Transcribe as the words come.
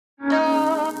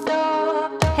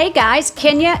Hey guys,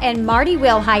 Kenya and Marty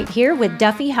Wilhite here with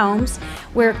Duffy Homes.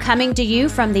 We're coming to you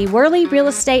from the Worley Real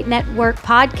Estate Network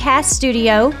podcast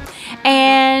studio,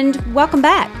 and welcome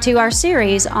back to our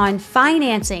series on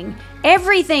financing.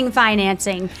 Everything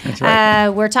financing. That's right.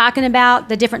 We're talking about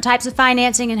the different types of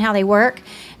financing and how they work.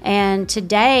 And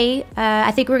today, I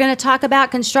think we're going to talk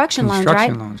about construction loans, right?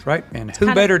 Construction loans, right. And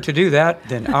who better to do that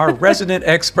than our resident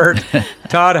expert,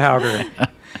 Todd Hauger.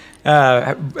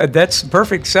 That's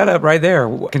perfect setup right there.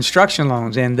 Construction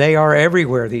loans, and they are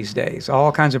everywhere these days.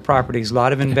 All kinds of properties, a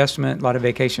lot of investment, a lot of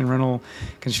vacation rental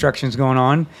constructions going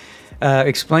on.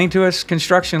 Explain to us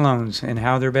construction loans and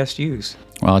how they're best used.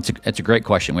 Well, it's a great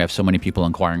question. We have so many people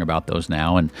inquiring about those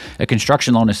now. And a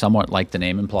construction loan is somewhat like the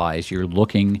name implies. You're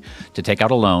looking to take out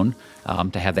a loan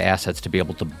to have the assets to be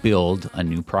able to build a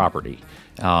new property.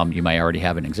 You may already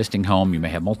have an existing home. You may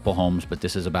have multiple homes, but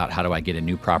this is about how do I get a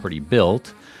new property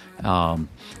built.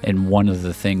 And one of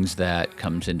the things that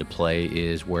comes into play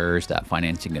is where is that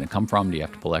financing going to come from? Do you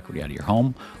have to pull equity out of your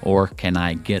home, or can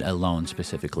I get a loan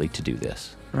specifically to do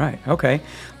this? Right. Okay.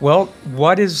 Well,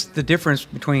 what is the difference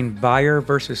between buyer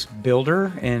versus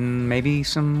builder, and maybe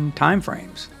some time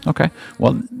frames? Okay.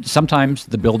 Well, sometimes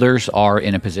the builders are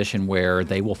in a position where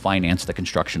they will finance the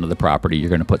construction of the property. You're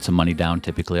going to put some money down,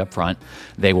 typically up front.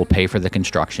 They will pay for the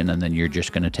construction, and then you're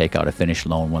just going to take out a finished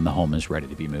loan when the home is ready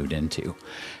to be moved into.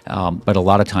 But a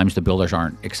lot of times the builders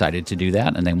aren't excited to do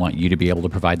that, and they want you to be able to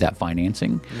provide that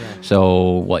financing. Yeah.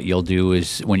 So what you'll do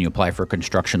is when you apply for a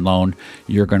construction loan,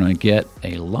 you're going to get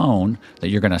a loan that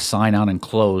you're going to sign on and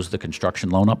close the construction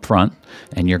loan up front,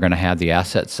 and you're going to have the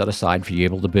assets set aside for you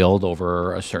able to build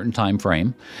over a certain time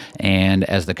frame. And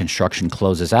as the construction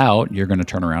closes out, you're going to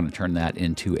turn around and turn that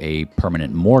into a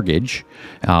permanent mortgage,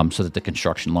 so that the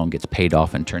construction loan gets paid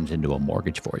off and turns into a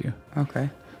mortgage for you. Okay.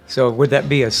 So would that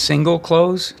be a single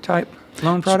close type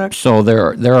loan product? So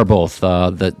there are both.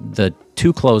 The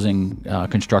two closing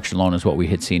construction loan is what we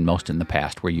had seen most in the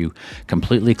past, where you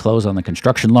completely close on the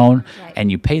construction loan, right,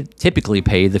 and you typically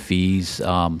pay the fees,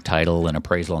 title and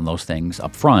appraisal and those things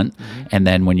up front. Mm-hmm. And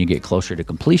then when you get closer to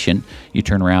completion, you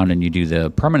turn around and you do the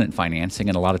permanent financing,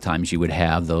 and a lot of times you would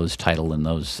have those title and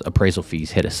those appraisal fees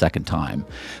hit a second time.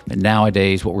 But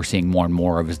nowadays what we're seeing more and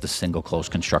more of is the single close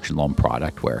construction loan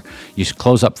product, where you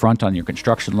close up front on your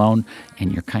construction loan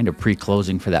and you're kind of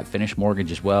pre-closing for that finished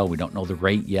mortgage as well. We don't know the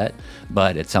rate yet,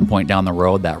 but at some point down the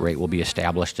road, that rate will be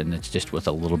established, and it's just with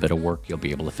a little bit of work, you'll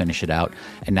be able to finish it out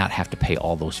and not have to pay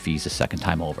all those fees a second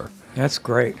time over. That's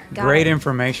great. Great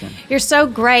information. You're so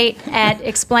great at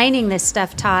explaining this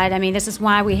stuff, Todd. I mean, this is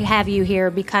why we have you here,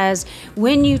 because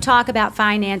when you talk about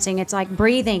financing, it's like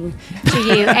breathing to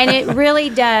you, and it really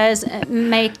does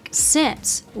make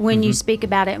sense when you speak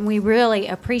about it, and we really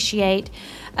appreciate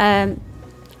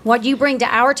what you bring to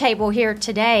our table here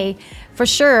today, for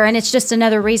sure. And it's just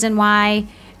another reason why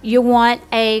you want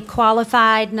a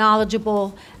qualified,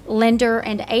 knowledgeable lender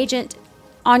and agent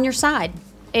on your side.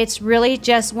 It's really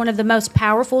just one of the most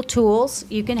powerful tools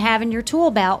you can have in your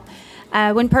tool belt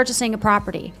when purchasing a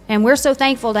property. And we're so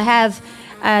thankful to have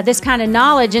this kind of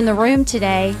knowledge in the room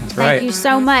today. That's Thank you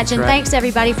so much. That's and right. Thanks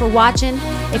everybody for watching.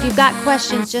 If you've got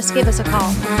questions, just give us a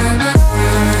call.